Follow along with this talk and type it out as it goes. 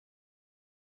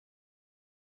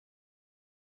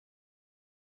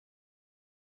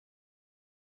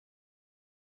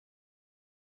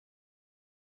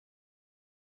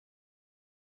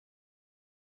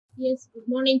Yes, good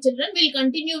morning, children. We'll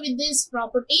continue with these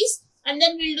properties and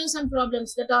then we'll do some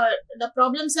problems the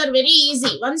problems are very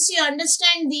easy. Once you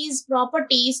understand these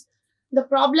properties, the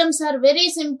problems are very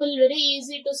simple, very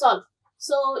easy to solve.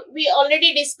 So we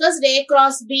already discussed A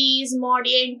cross B is mod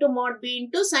A into mod B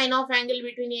into sine of angle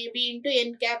between AB into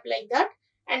n cap, like that.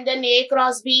 And then A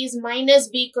cross B is minus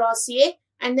B cross A,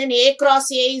 and then A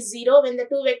cross A is 0. When the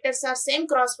two vectors are same,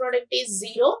 cross product is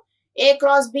 0. A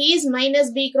cross B is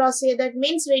minus B cross A. That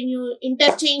means when you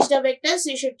interchange the vectors,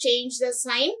 you should change the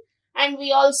sign. And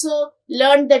we also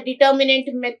learned the determinant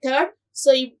method.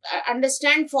 So you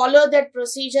understand, follow that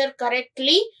procedure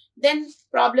correctly, then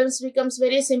problems becomes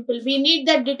very simple. We need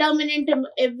that determinant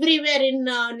everywhere in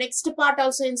next part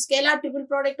also, in scalar triple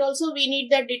product also we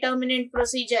need that determinant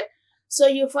procedure. So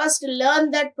you first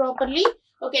learn that properly.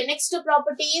 Okay, next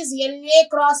property is LA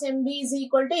cross MB is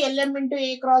equal to LM into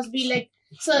A cross B. Like,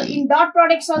 so in dot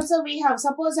products also we have,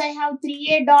 suppose I have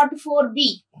 3A dot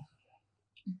 4B.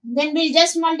 Then we'll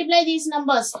just multiply these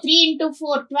numbers, 3 into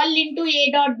 4, 12 into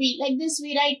A dot B. Like this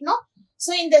we write, no?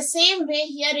 So in the same way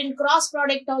here in cross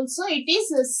product also it is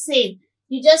the same.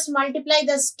 You just multiply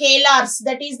the scalars,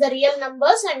 that is the real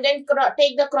numbers, and then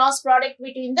take the cross product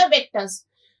between the vectors.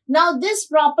 Now this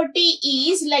property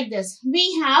is like this.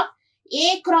 We have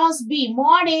A cross B.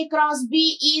 Mod A cross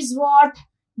B is what?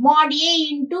 Mod A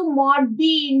into mod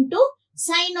B into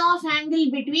sine of angle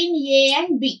between A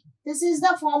and B. This is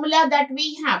the formula that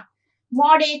we have.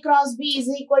 Mod A cross B is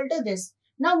equal to this.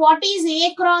 Now what is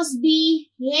A cross B?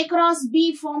 A cross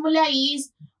B formula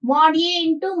is mod A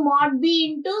into mod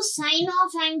B into sine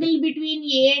of angle between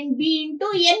A and B into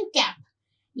n cap.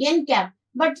 N cap.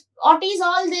 But what is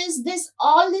all this?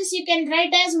 All this you can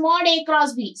write as mod A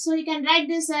cross B. So you can write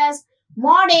this as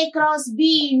mod A cross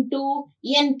B into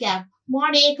n cap.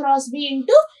 Mod A cross B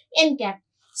into n cap.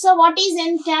 So what is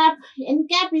n cap? N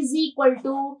cap is equal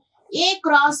to A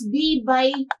cross B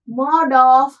by mod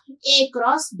of A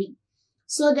cross B.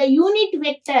 So the unit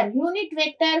vector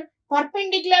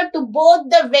perpendicular to both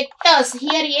the vectors.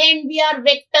 Here A and B are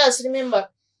vectors, remember.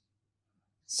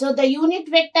 So the unit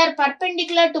vector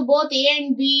perpendicular to both A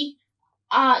and B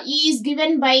is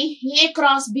given by A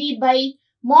cross B by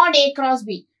mod A cross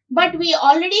B. But we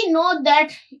already know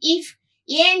that if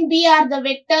A and B are the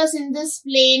vectors in this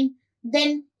plane,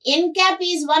 then n cap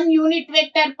is one unit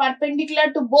vector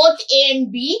perpendicular to both A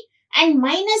and B, and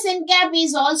minus n cap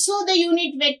is also the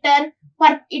unit vector.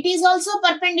 It is also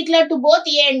perpendicular to both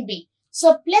A and B.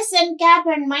 So plus n cap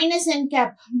and minus n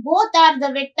cap, both are the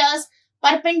vectors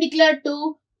perpendicular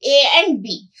to A and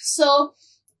B. So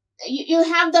you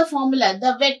have the formula,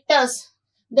 the vectors,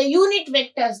 the unit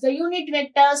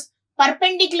vectors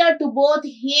perpendicular to both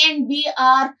A and B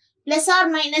are plus or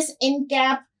minus n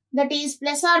cap, that is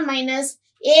plus or minus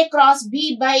A cross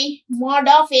B by mod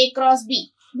of A cross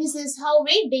B. This is how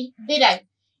we derive.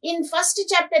 In first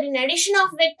chapter, in addition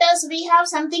of vectors, we have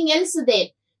something else there.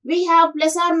 We have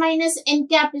plus or minus n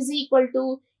cap is equal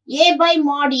to A by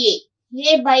mod A.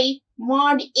 A by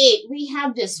mod A. We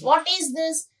have this. What is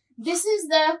this? This is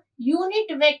the unit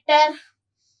vector.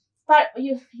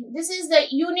 This is the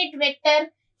unit vector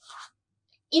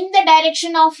in the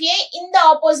direction of A, in the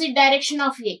opposite direction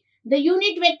of A. The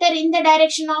unit vector in the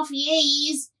direction of A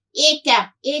is A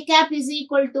cap. A cap is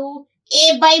equal to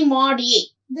A by mod A.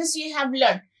 This you have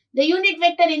learned. The unit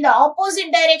vector in the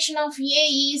opposite direction of A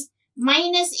is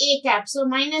minus A cap. So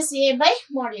minus A by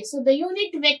mod A. So the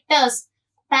unit vectors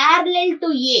parallel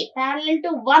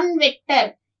to one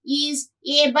vector is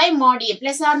A by mod A,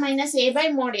 plus or minus A by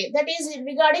mod A. That is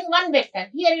regarding one vector.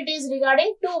 Here it is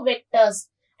regarding two vectors,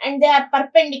 and they are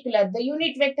perpendicular. The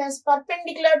unit vectors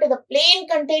perpendicular to the plane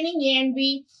containing A and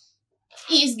B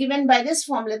is given by this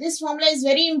formula. This formula is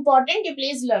very important. You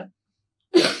please learn.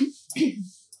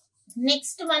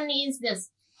 Next one is this.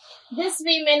 This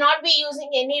we may not be using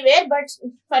anywhere, but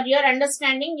for your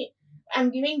understanding, I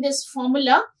am giving this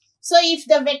formula. So if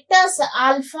the vectors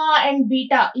alpha and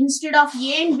beta, instead of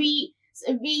A and B,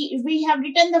 we have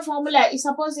written the formula.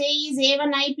 Suppose A is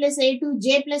A1i plus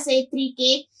A2j plus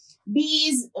A3k, B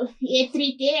is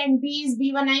A3k, and B is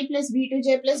B1i plus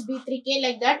B2j plus B3k,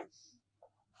 like that.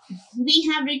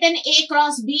 We have written A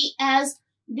cross B as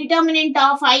determinant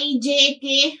of I, J,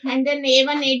 K, and then A1,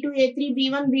 A2, A3,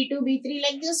 B1, B2, B3,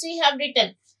 like this we have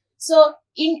written. So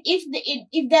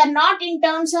if they are not in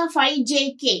terms of I,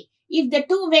 J, K, if the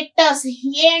two vectors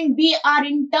A and B are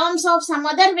in terms of some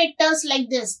other vectors like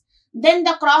this, then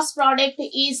the cross product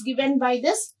is given by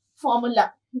this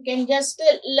formula. You can just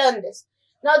learn this.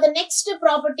 Now the next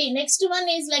property, next one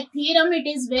is like theorem. It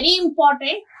is very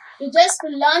important to just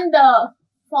learn the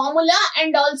formula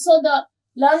and also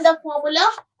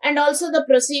the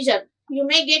procedure. you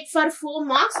may get for 4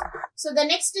 marks. So the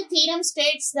next theorem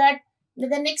states that the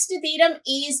next theorem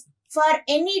is for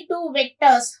any two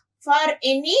vectors, A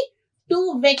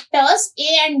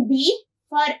and B,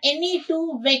 for any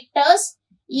two vectors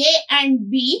A and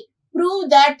B, prove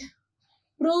that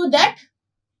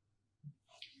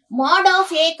mod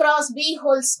of A cross B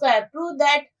whole square, prove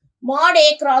that mod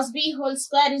A cross B whole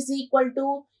square is equal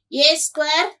to A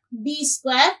square B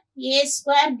square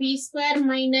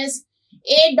minus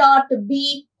A dot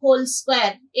B whole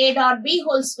square,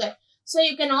 So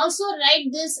you can also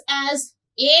write this as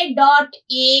A dot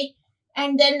A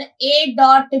and then A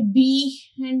dot B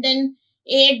and then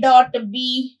A dot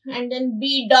B and then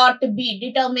B dot B,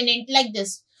 determinant like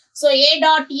this. So A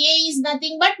dot A is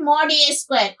nothing but mod A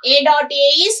square. A dot A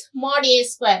is mod A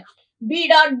square. B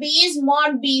dot B is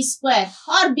mod B square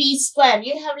or B square.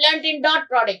 You have learnt in dot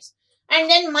products. And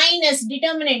then minus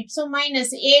determinant. So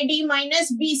minus AD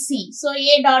minus BC. So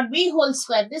A dot B whole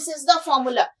square. This is the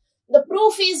formula. The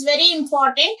proof is very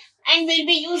important and we'll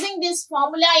be using this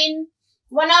formula in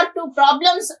 1 or 2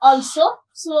 problems also.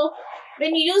 So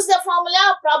when you use the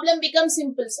formula, problem becomes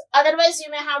simple. Otherwise,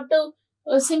 you may have to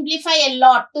simplify a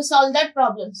lot to solve that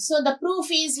problem. So the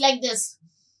proof is like this.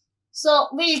 So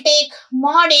we'll take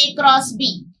mod A cross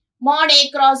B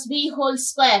whole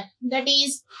square. That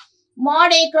is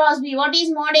mod A cross B. What is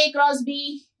mod A cross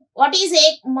B? What is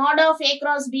mod of A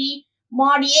cross B?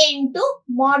 Mod A into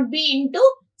mod B into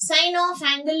sine of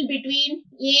angle between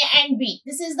A and B.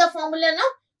 This is the formula now.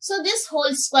 So this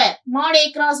whole square, mod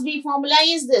A cross B formula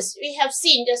is this. We have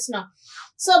seen just now.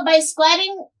 So by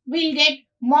squaring, we'll get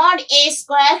mod A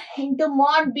square into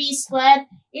mod B square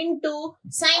into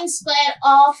sine square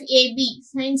of AB.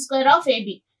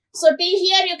 So till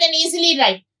here you can easily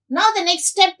write. Now the next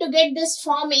step to get this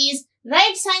form is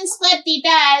write sine square theta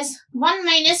as 1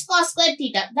 minus cos square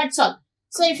theta. That's all.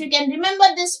 So if you can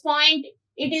remember this point,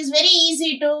 it is very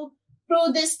easy to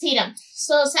prove this theorem.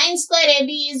 So sine square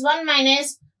AB is 1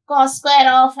 minus cos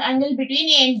square of angle between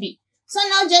A and B. So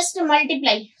now just to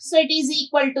multiply. So it is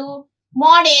equal to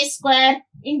mod A square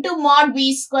into mod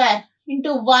B square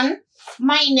into 1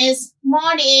 minus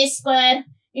mod A square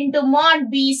into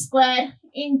mod B square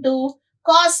into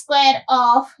cos square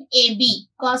of AB.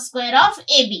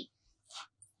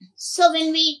 So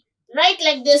when we write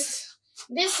like this,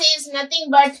 this is nothing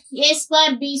but A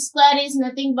square B square is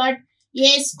nothing but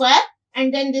A square,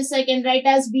 and then this I can write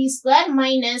as B square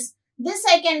minus this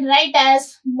I can write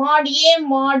as mod A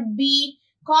mod B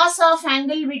cos of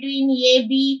angle between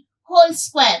AB whole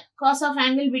square.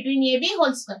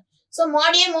 So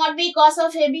mod A mod B cos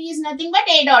of AB is nothing but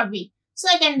A dot B. So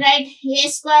I can write A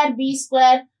square B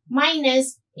square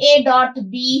minus A dot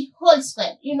B whole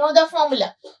square. You know the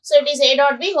formula. So it is A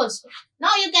dot B whole square.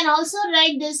 Now you can also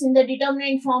write this in the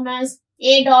determinant form as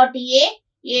A dot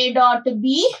A dot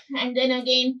B, and then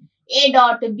again A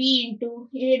dot B into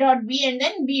A dot B and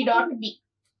then B dot B.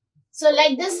 So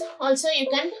like this also you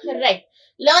can write.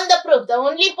 Learn the proof. The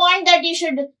only point that you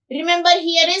should remember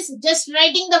here is just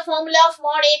writing the formula of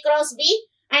mod A cross B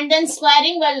and then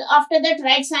squaring. Well, after that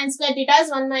write sine square theta as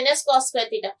 1 minus cos square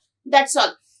theta. That's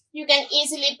all. You can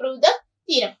easily prove the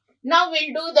theorem. Now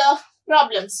we'll do the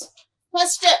problems.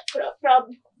 First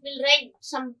we'll write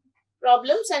some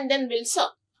problems and then we'll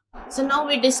solve. So now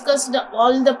we discussed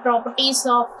all the properties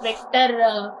of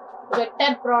vector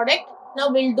product. Now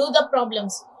we'll do the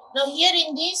problems. Now here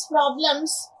in these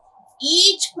problems,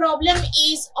 each problem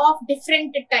is of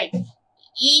different type.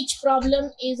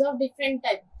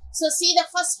 So see, the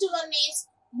first one is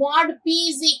mod P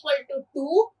is equal to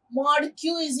 2, mod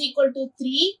Q is equal to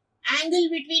 3, angle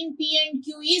between P and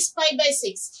Q is pi by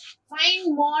 6.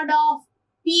 Find mod of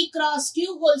P cross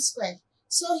Q whole square.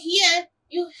 So here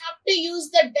you have to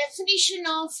use the definition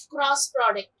of cross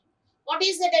product. What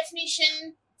is the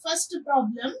definition? First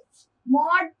problem,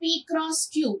 mod P cross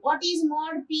Q. What is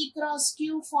mod P cross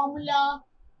Q formula?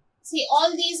 See,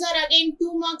 all these are again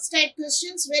 2 marks type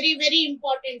questions. Very, very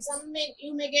important.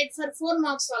 You may get for 4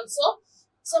 marks also.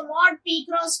 So mod P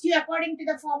cross Q according to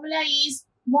the formula is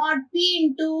mod P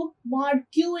into mod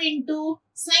Q into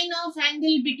sine of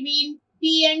angle between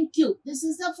P and Q. This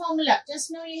is the formula.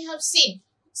 Just now you have seen.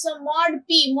 So mod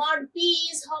P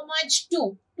is how much?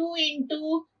 2. 2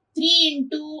 into 3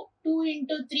 into 2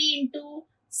 into 3 into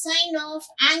sine of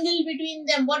angle between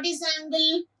them. What is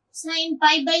angle? Sine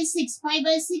pi by 6. Pi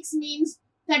by 6 means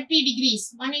 30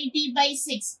 degrees. 180 by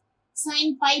 6.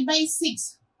 Sine pi by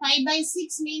 6. Pi by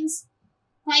 6 means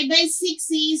pi by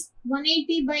 6 is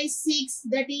 180 by 6.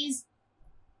 That is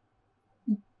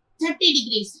 30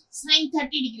 degrees. Sine 30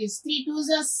 degrees. 3 2s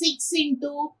are 6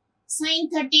 into sine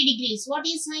 30 degrees. What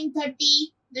is sine 30?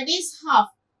 That is half.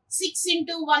 6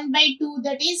 into 1 by 2,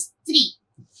 that is 3.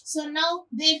 So now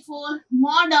therefore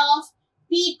mod of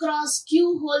P cross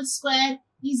Q whole square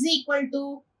is equal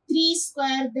to 3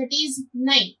 square, that is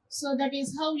 9. So that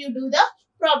is how you do the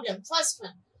problem. First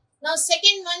one. Now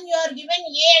second one, you are given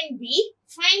A and B.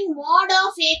 Find mod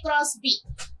of A cross B.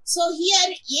 So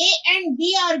here A and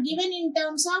B are given in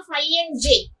terms of I and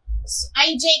J.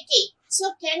 I, J, K.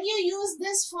 So can you use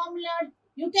this formula?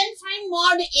 You can find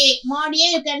mod A. Mod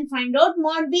A you can find out.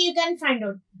 Mod B you can find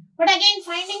out. But again,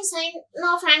 finding sign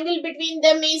of angle between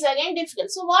them is again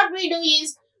difficult. So what we do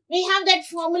is, we have that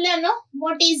formula, no?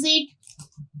 What is it?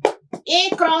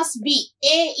 A cross B.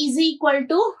 A is equal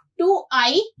to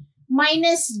 2I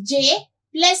minus J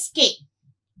plus K.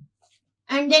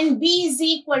 And then B is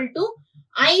equal to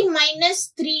I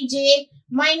minus 3J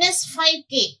minus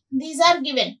 5K. These are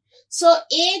given. So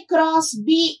A cross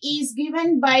B is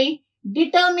given by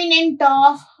determinant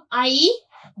of I,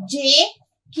 J,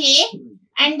 K,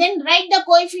 and then write the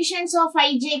coefficients of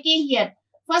I, J, K here.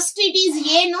 First it is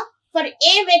A, no? For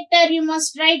A vector you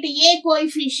must write A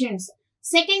coefficients.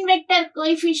 Second vector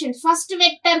coefficients. First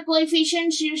vector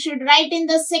coefficients you should write in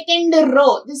the second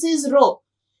row. This is row.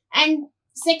 And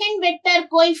second vector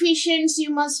coefficients you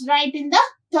must write in the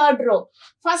third row.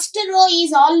 First row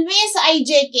is always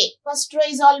IJK. First row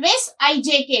is always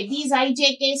IJK. These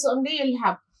IJKs only you will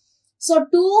have. So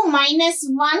 2 minus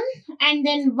 1 and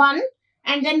then 1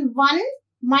 and then 1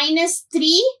 minus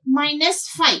 3 minus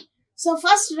 5. So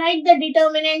first write the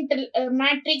determinant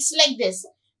matrix like this.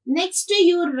 Next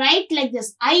you write like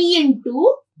this. I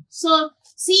into. So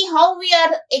see how we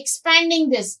are expanding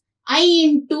this. I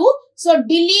into. So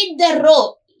delete the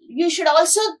row. You should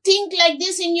also think like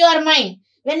this in your mind.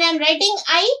 When I am writing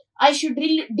I should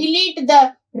delete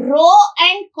the row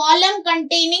and column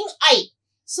containing I.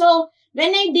 So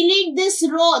when I delete this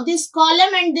row, this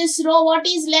column and this row, what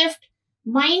is left?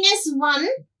 Minus 1,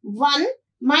 1,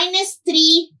 minus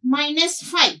 3, minus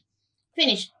 5.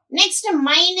 Finish. Next,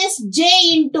 minus j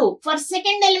into. For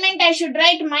second element, I should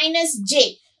write minus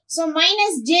j. So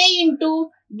minus j into,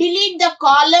 delete the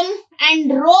column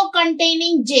and row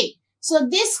containing j. So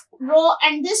this row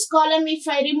and this column, if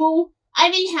I remove, I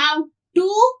will have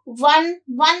 2, 1,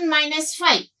 1 minus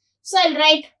 5. So I'll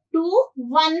write 2,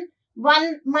 1,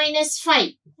 1 minus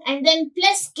 5 and then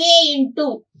plus k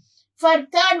into. For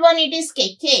third one it is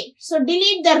k. So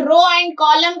delete the row and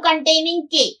column containing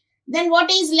k. Then what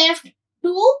is left?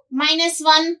 2 minus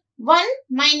 1, 1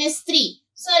 minus 3.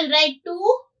 So I'll write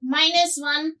 2 minus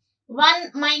 1,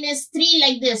 1 minus 3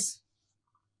 like this.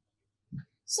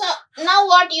 So now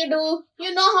what you do?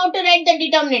 You know how to write the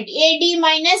determinant. AD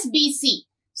minus BC.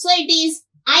 So it is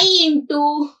I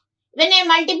into. When I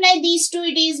multiply these two,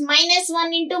 it is minus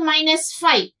 1 into minus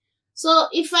 5. So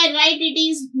if I write it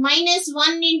is minus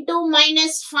 1 into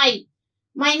minus 5.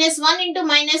 Minus 1 into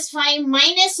minus 5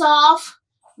 minus of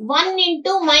 1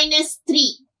 into minus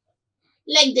 3.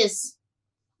 Like this.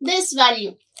 This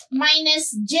value.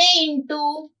 Minus j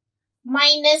into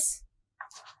minus.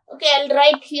 Okay, I'll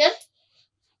write here.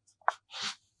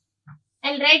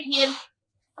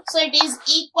 So it is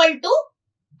equal to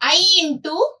I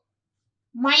into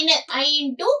minus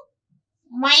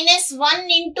 1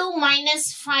 into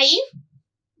minus 5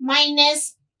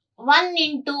 minus 1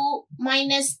 into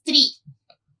minus 3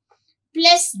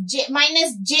 plus j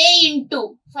minus j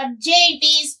into. For j it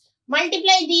is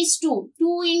multiply these two.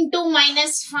 2 into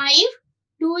minus 5.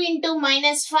 2 into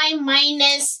minus 5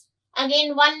 minus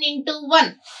again 1 into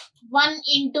 1. 1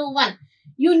 into 1.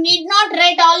 You need not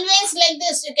write always like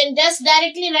this. You can just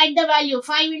directly write the value.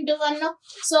 5 into 1. No?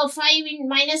 So 5 in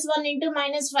minus 1 into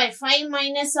minus 5. 5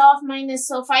 minus of minus.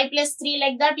 So 5 plus 3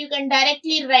 like that you can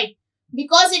directly write.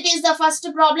 Because it is the first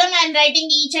problem, I am writing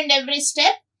each and every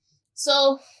step.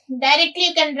 So directly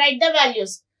you can write the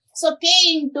values. So k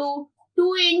into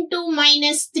 2 into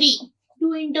minus 3.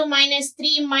 2 into minus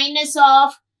 3 minus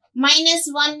of minus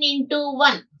 1 into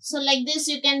 1. So like this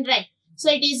you can write. So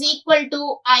it is equal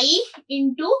to I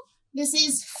into, this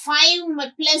is 5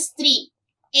 plus 3,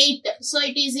 8. So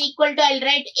it is equal to, I'll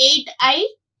write 8I.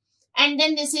 And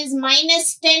then this is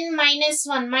minus 10 minus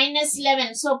 1, minus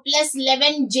 11. So plus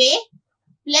 11j,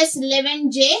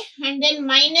 and then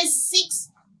minus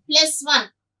 6 plus 1,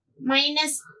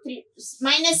 minus 3,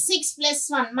 minus 6 plus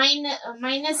 1,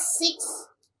 minus 6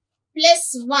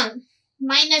 plus 1,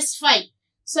 minus 5.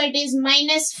 So it is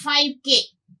minus 5k.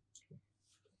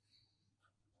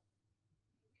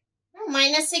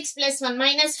 Minus 6 plus 1,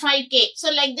 minus 5k.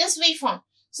 So like this we form.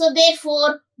 So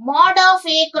therefore, mod of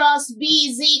A cross B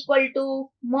is equal to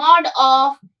mod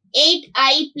of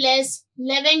 8I plus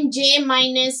 11j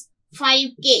minus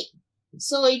 5k.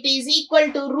 So it is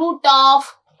equal to root of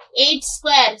 8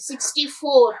 square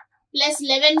 64 plus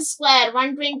 11 square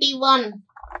 121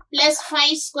 plus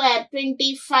 5 square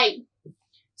 25.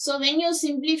 So when you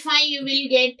simplify, you will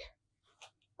get,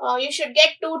 you should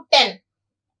get 210.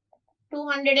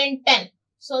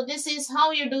 So this is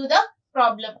how you do the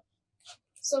problem.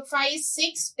 So 5,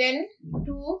 6, 10,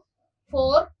 2,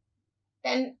 4,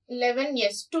 10, 11,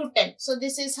 yes, 210. So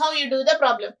this is how you do the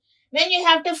problem. When you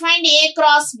have to find A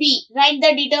cross B, write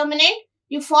the determinant.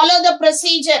 You follow the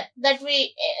procedure that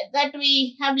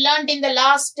we have learnt in the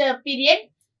last period.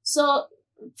 So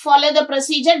follow the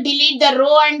procedure, delete the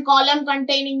row and column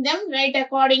containing them, write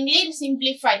accordingly,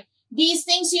 simplify. These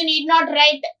things you need not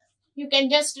write. You can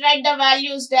just write the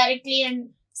values directly and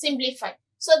simplify.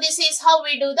 So this is how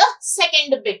we do the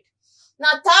second bit. Now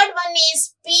third one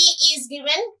is P is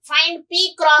given. Find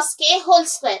P cross K whole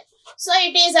square. So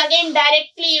it is again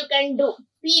directly you can do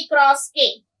P cross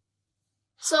K.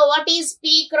 So what is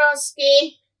P cross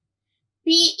K?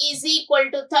 P is equal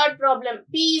to, third problem,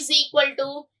 P is equal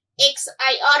to xi,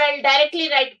 or I'll directly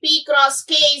write P cross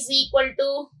K is equal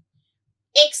to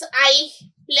xi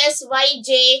plus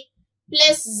yj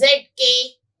plus zk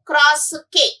cross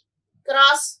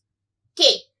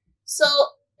k. So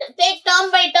take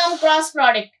term by term cross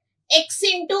product. X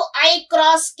into I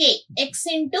cross k, x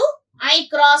into I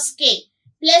cross k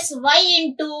plus y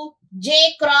into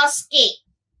j cross k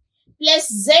plus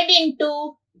z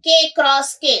into k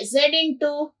cross k, z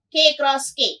into k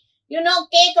cross k. You know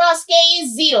k cross k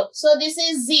is 0, so this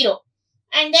is 0.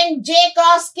 And then j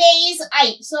cross k is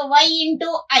I, so y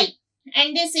into I.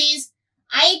 And this is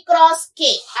I cross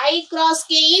k. I cross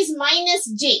k is minus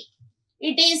j.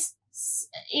 It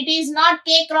is not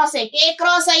k cross I. K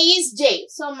cross I is j.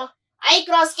 So I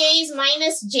cross k is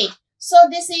minus j. So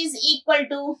this is equal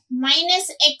to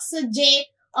minus xj,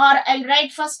 or I'll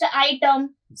write first I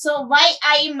term. So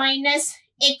yi minus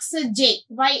xj.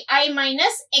 Yi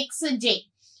minus xj.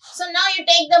 So now you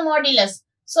take the modulus.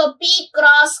 So P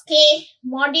cross K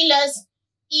modulus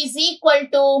is equal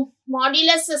to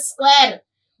modulus square.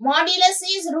 Modulus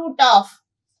is root of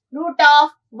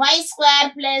y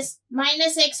square plus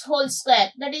minus x whole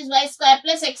square. That is y square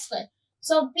plus x square.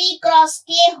 So P cross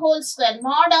K whole square,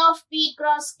 mod of P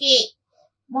cross K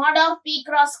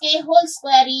whole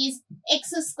square is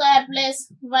x square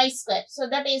plus y square. So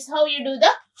that is how you do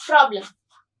the problem.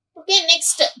 Okay,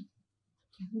 next.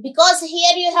 Because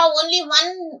here you have only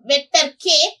one vector k,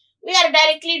 we are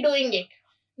directly doing it.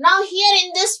 Now here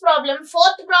in this problem,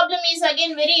 fourth problem is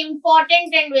again very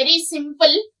important and very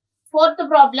simple. Fourth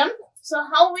problem. So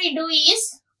how we do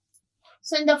is,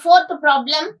 so in the fourth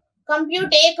problem,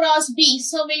 compute A cross B.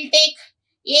 So we'll take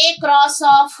A cross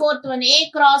of, fourth one,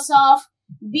 A cross of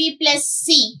B plus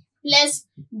C plus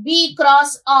B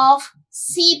cross of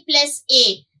C plus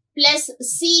A plus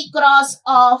C cross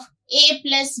of A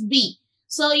plus B.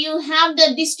 So you have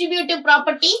the distributive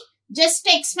property, just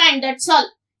expand, that's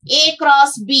all. A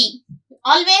cross B.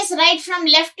 Always write from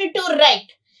left to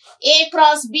right. A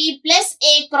cross B plus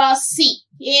A cross C.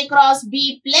 A cross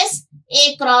B plus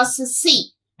A cross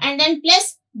C. And then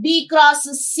plus B cross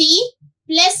C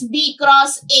plus B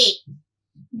cross A.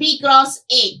 B cross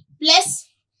A plus,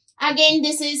 again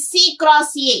this is C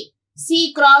cross A.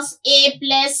 C cross A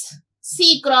plus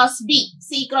C cross B.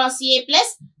 C cross A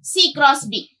plus C cross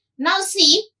B. Now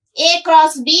see A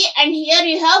cross B, and here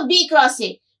you have B cross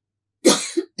A.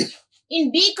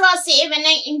 In B cross A, when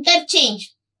I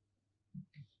interchange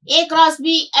A cross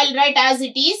B, I'll write as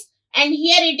it is. And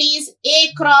here it is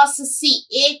A cross C.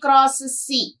 A cross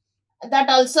C. That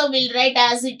also will write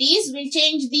as it is. We'll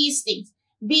change these things.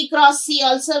 B cross C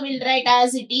also will write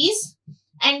as it is.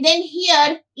 And then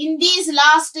here in these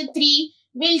last three,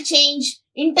 we'll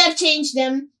interchange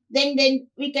them. Then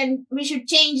we should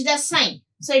change the sign.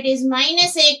 So it is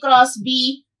minus A cross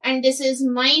B, and this is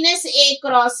minus A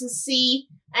cross C,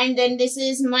 and then this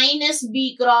is minus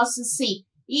B cross C.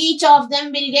 Each of them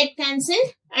will get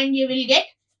cancelled and you will get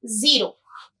 0.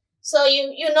 So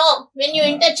you know, when you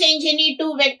interchange any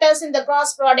two vectors in the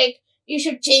cross product, you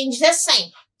should change the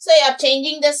sign. So you are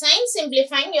changing the sign,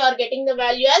 simplifying, you are getting the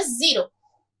value as 0.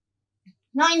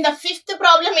 Now in the fifth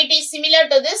problem, it is similar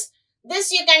to this.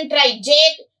 This you can try.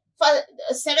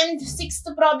 For sixth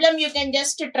problem, you can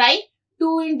just try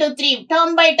 2 into 3,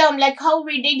 term by term, like how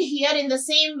we did here. In the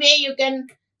same way, you can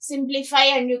simplify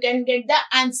and you can get the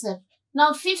answer.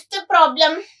 Now, fifth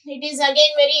problem, it is again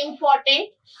very important.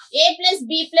 A plus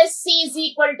B plus C is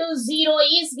equal to 0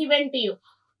 is given to you.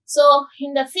 So,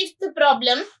 in the fifth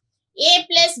problem, A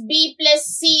plus B plus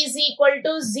C is equal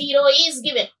to 0 is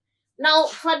given. Now,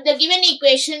 for the given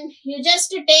equation, you just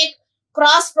take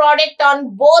cross product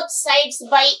on both sides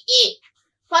by A.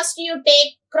 First you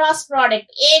take cross product.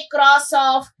 A cross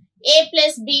of A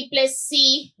plus B plus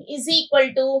C is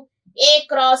equal to A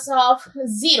cross of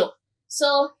 0.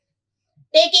 So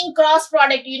taking cross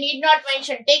product, you need not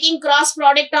mention, taking cross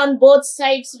product on both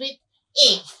sides with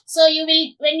A. So you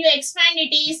will, when you expand,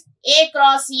 it is A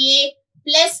cross A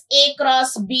plus A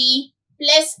cross B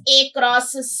plus A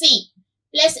cross C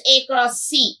plus A cross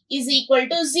C is equal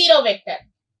to 0 vector.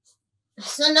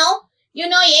 So now you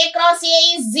know A cross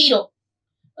A is 0.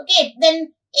 Okay,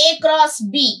 then A cross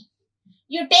B.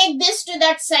 You take this to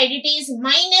that side, it is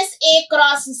minus A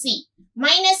cross C.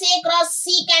 Minus A cross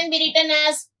C can be written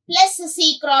as plus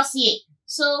C cross A.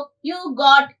 So you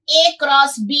got A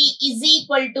cross B is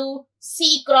equal to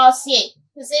C cross A.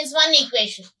 This is one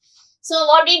equation. So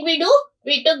what did we do?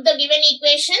 We took the given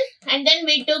equation and then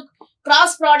we took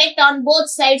cross product on both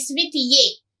sides with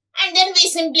A. And then we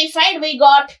simplified, we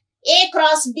got A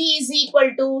cross B is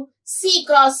equal to C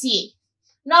cross A.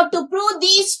 Now to prove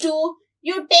these two,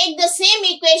 you take the same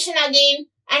equation again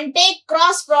and take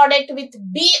cross product with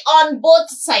B on both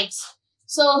sides.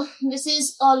 So this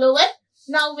is all over.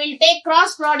 Now we'll take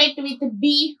cross product with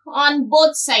B on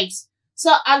both sides.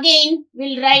 So again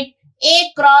we'll write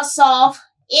A cross of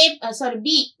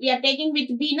B. We are taking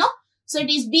with B, no? So it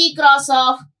is B cross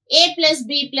of A plus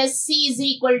B plus C is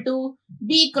equal to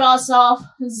B cross of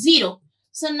 0.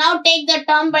 So now take the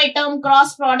term by term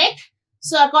cross product.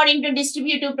 So according to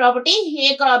distributive property,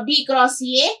 A cross B cross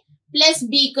A plus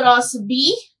B cross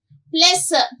B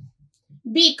plus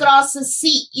B cross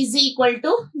C is equal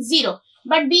to 0.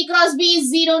 But B cross B is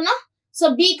 0, no?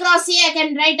 So B cross A I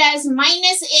can write as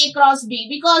minus A cross B,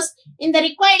 because in the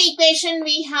required equation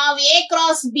we have A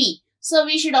cross B. So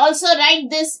we should also write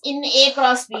this in A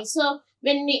cross B. So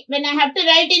when I have to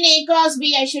write in A cross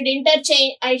B, I should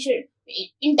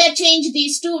interchange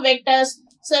these two vectors.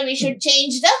 So we should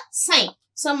change the sign.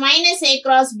 So minus A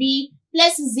cross B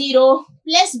plus 0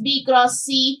 plus B cross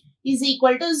C is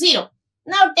equal to 0.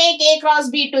 Now take A cross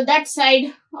B to that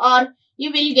side, or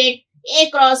you will get A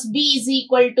cross B is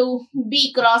equal to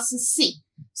B cross C.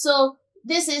 So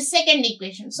this is second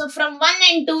equation. So from 1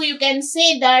 and 2 you can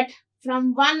say that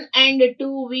from 1 and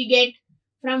 2 we get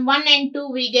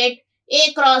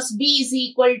A cross B is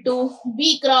equal to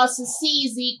B cross C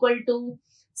is equal to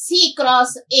C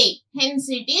cross A. Hence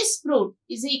it is proved,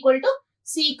 is equal to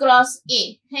C cross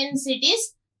A. Hence it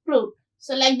is proved.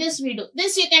 So like this we do.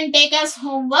 This you can take as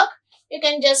homework. You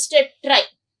can just try.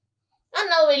 And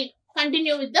now we'll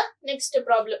continue with the next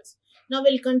problems.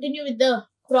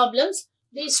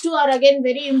 These two are again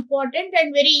very important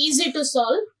and very easy to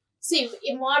solve. See,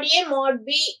 mod A, mod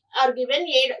B are given.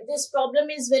 This problem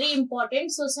is very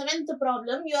important. So, 7th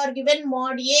problem, you are given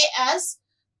mod A as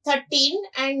 13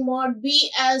 and mod B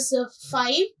as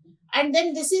 5. And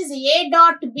then this is A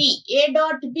dot B. A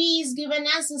dot B is given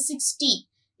as 60.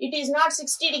 It is not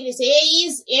 60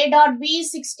 degrees. A dot B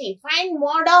is 60. Find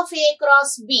mod of A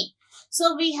cross B.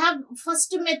 So we have,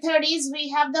 first method is, we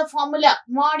have the formula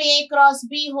mod A cross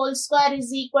B whole square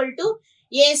is equal to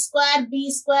A square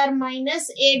B square minus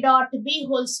A dot B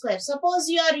whole square. Suppose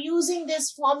you are using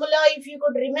this formula, if you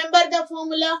could remember the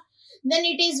formula, then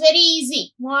it is very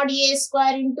easy. Mod A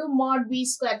square into mod B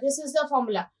square. This is the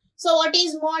formula. So what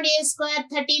is mod A square?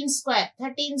 13 square.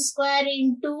 13 square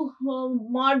into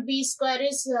mod B square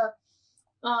is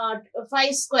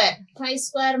 5 square. 5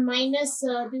 square minus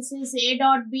this is A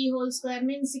dot B whole square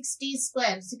means 60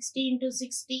 square. 60 into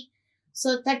 60.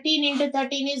 So 13 into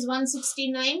 13 is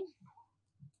 169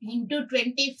 into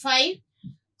 25.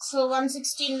 So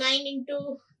 169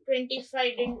 into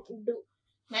 25 into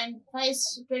and 5,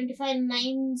 25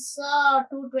 9s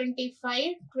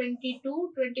 225,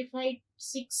 22, 25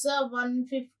 6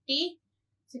 150,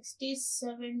 60,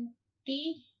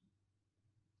 70,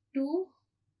 2,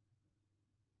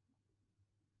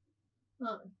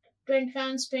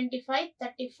 25 is 25,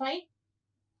 35,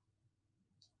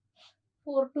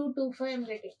 4225 I'm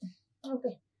writing.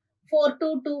 Okay.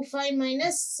 4225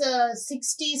 minus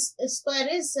 60 square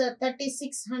is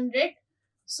 3600.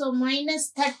 So minus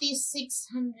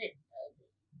 3600,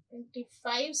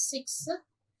 25, 6,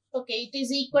 okay, it is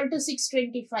equal to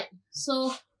 625.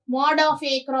 So mod of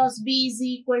A cross B is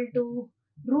equal to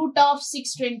root of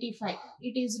 625.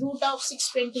 It is root of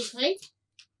 625.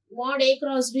 Mod A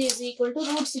cross B is equal to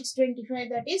root 625,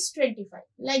 that is 25.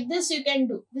 Like this you can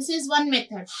do. This is one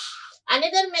method.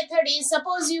 Another method is,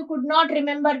 suppose you could not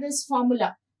remember this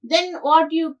formula. Then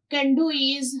what you can do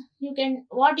is,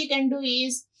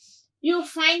 you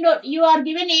find out, you are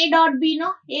given A dot B,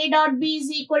 no? A dot B is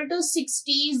equal to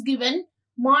 60 is given.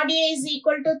 Mod A is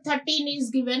equal to 13 is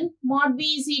given. Mod B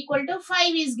is equal to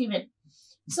 5 is given.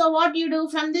 So what you do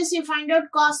from this, you find out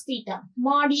cos theta.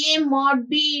 Mod A mod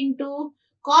B into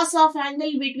cos of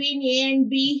angle between A and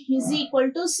B is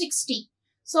equal to 60.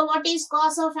 So what is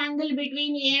cos of angle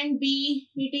between A and B?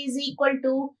 It is equal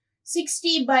to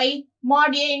 60 by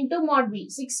mod A into mod B.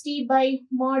 60 by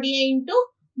mod A into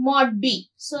mod B.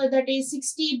 So that is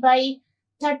 60 by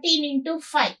 13 into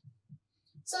 5.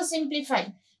 So simplify.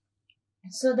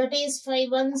 So that is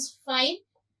 5 ones 5.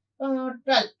 12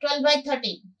 by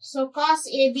 13. So cos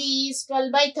AB is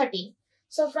 12 by 13.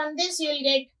 So from this you will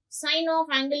get sine of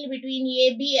angle between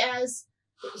AB as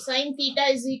sine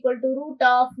theta is equal to root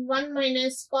of 1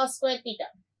 minus cos square theta.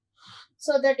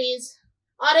 So that is,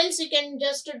 or else you can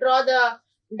just draw the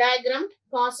diagram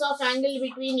cos of angle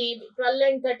between AB 12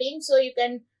 and 13. So you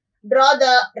can draw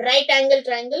the right angle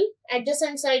triangle.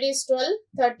 Adjacent side is 12,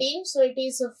 13. So it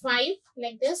is 5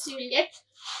 like this you will get.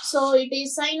 So it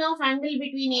is sine of angle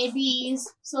between AB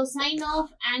is, so sine of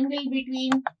angle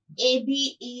between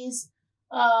AB is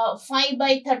 5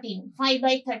 by 13. 5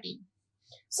 by 13.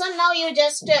 So now you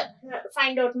just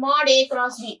find out mod A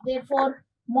cross B. Therefore,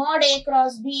 mod A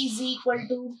cross B is equal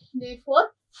to,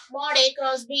 mod A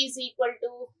cross B is equal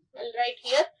to, I'll write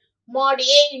here, mod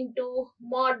A into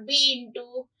mod B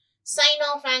into sine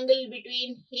of angle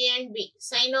between A and B.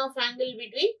 Sine of angle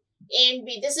between A and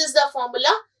B. This is the formula.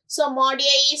 So mod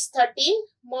A is 13,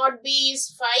 mod B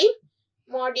is 5,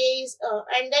 mod A is,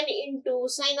 and then into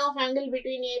sine of angle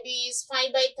between AB is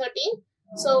 5 by 13.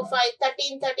 So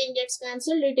 13 gets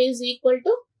cancelled. It is equal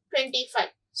to 25.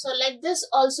 So like this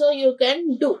also you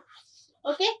can do.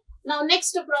 Okay. Now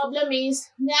next problem is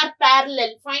they are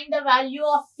parallel. Find the value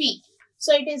of P.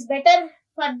 So it is better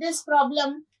for this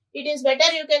problem. It is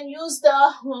better you can use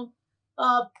the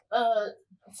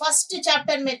first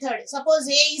chapter method. Suppose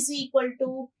A is equal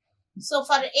to, so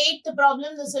for 8th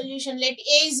problem, the solution, let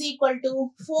A is equal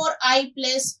to 4i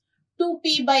plus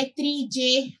 2p by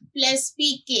 3j plus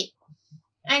pk.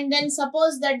 And then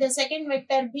suppose that the second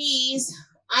vector B is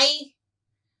I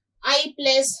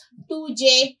plus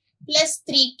 2j plus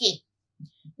 3k.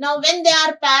 Now when they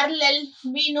are parallel,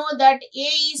 we know that A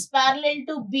is parallel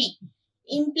to B.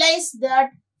 Implies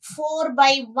that 4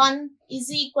 by 1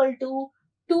 is equal to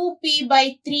 2p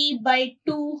by 3 by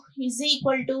 2 is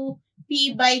equal to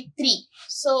P by 3.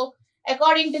 So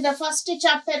according to the first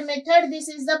chapter method, this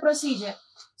is the procedure.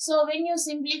 So when you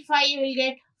simplify, you will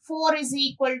get 4 is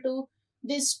equal to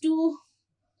this 2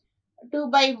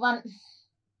 by 1.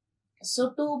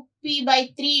 So 2p by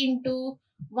 3 into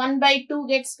 1 by 2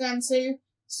 gets cancelled.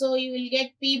 So you will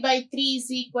get P by 3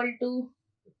 is equal to,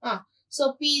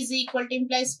 so P is equal to,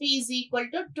 implies P is equal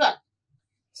to 12.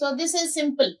 So this is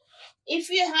simple. If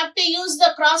you have to use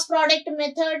the cross product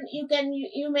method,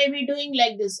 you may be doing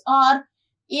like this. Or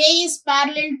A is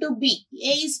parallel to B.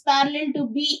 A is parallel to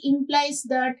B implies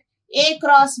that A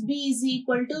cross B is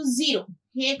equal to 0.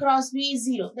 A cross B is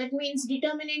 0. That means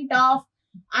determinant of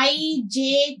I,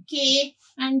 J, K,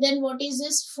 and then what is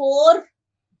this? 4,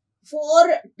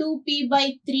 2P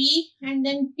by 3, and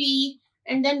then P,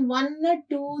 and then 1,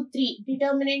 2, 3.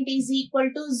 Determinant is equal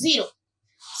to 0.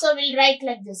 So we'll write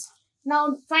like this.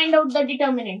 Now find out the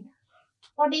determinant.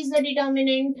 What is the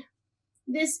determinant?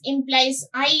 This implies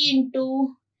I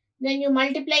into, then you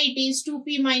multiply, it is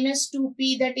 2p minus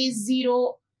 2p, that is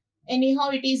 0. Anyhow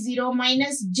it is 0,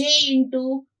 minus j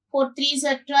into 4 3s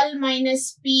are 12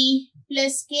 minus p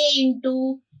plus k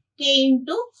into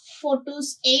 4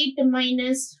 2s 8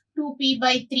 minus 2p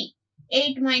by 3.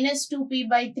 8 minus 2p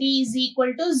by 3 is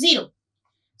equal to 0.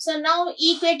 So now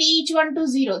equate each one to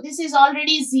 0. This is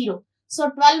already 0. So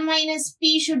 12 minus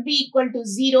p should be equal to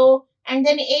 0. And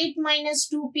then 8 minus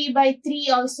 2p by 3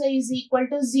 also is equal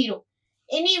to 0.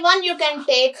 Any one you can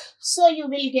take. So you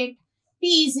will get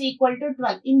p is equal to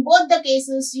 12. In both the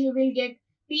cases, you will get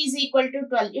p is equal to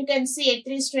 12. You can see 8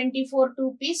 3 is 24,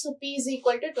 2p. So p is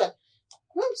equal to 12.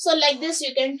 So like this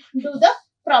you can do the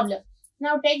problem.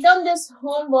 Now take down this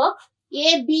homework.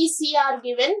 A, B, C are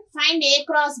given. Find A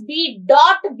cross B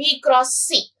dot B cross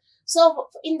C. So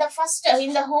in the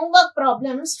homework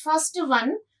problems, first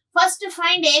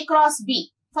find A cross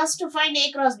B.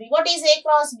 What is A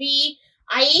cross B?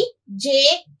 I,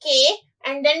 J, K,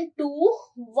 and then 2,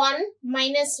 1,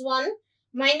 minus 1,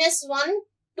 minus 1,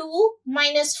 2,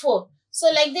 minus 4.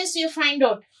 So like this you find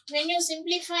out. When you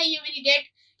simplify, you will get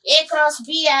A cross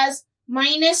B as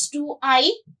minus 2I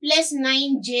plus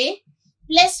 9J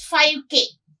plus 5K.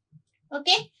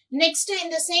 Okay. Next, in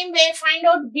the same way, find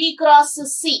out B cross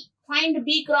C. Find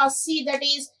B cross C, that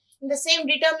is in the same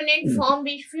determinant form.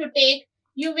 If you take,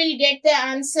 you will get the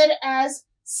answer as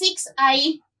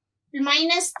 6I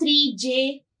minus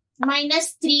 3J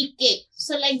minus 3K.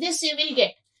 So like this you will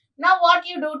get. Now what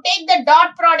you do, take the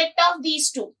dot product of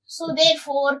these two. So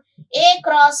therefore, A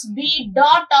cross B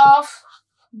dot of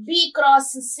B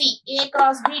cross C, A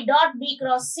cross B dot B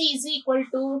cross C is equal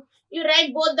to, you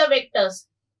write both the vectors.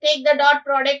 Take the dot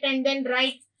product and then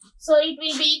write. So it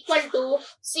will be equal to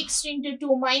 6 into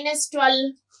 2 minus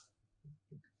 12.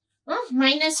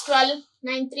 Minus 12,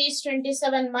 9 3 is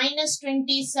 27, minus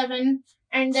 27,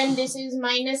 and then this is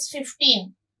minus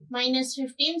 15. Minus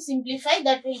 15, simplify,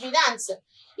 that will be the answer.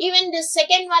 Even the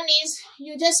second one is,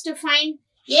 you just find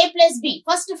A plus B.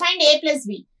 First find A plus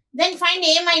B, then find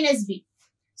A minus B.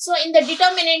 So in the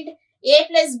determinant, A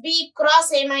plus B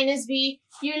cross A minus B,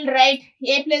 you will write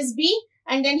A plus B,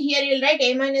 and then here you will write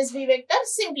A minus B vector,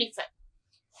 simplify.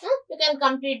 You can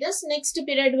complete this. Next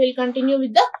period we will continue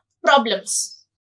with the problems.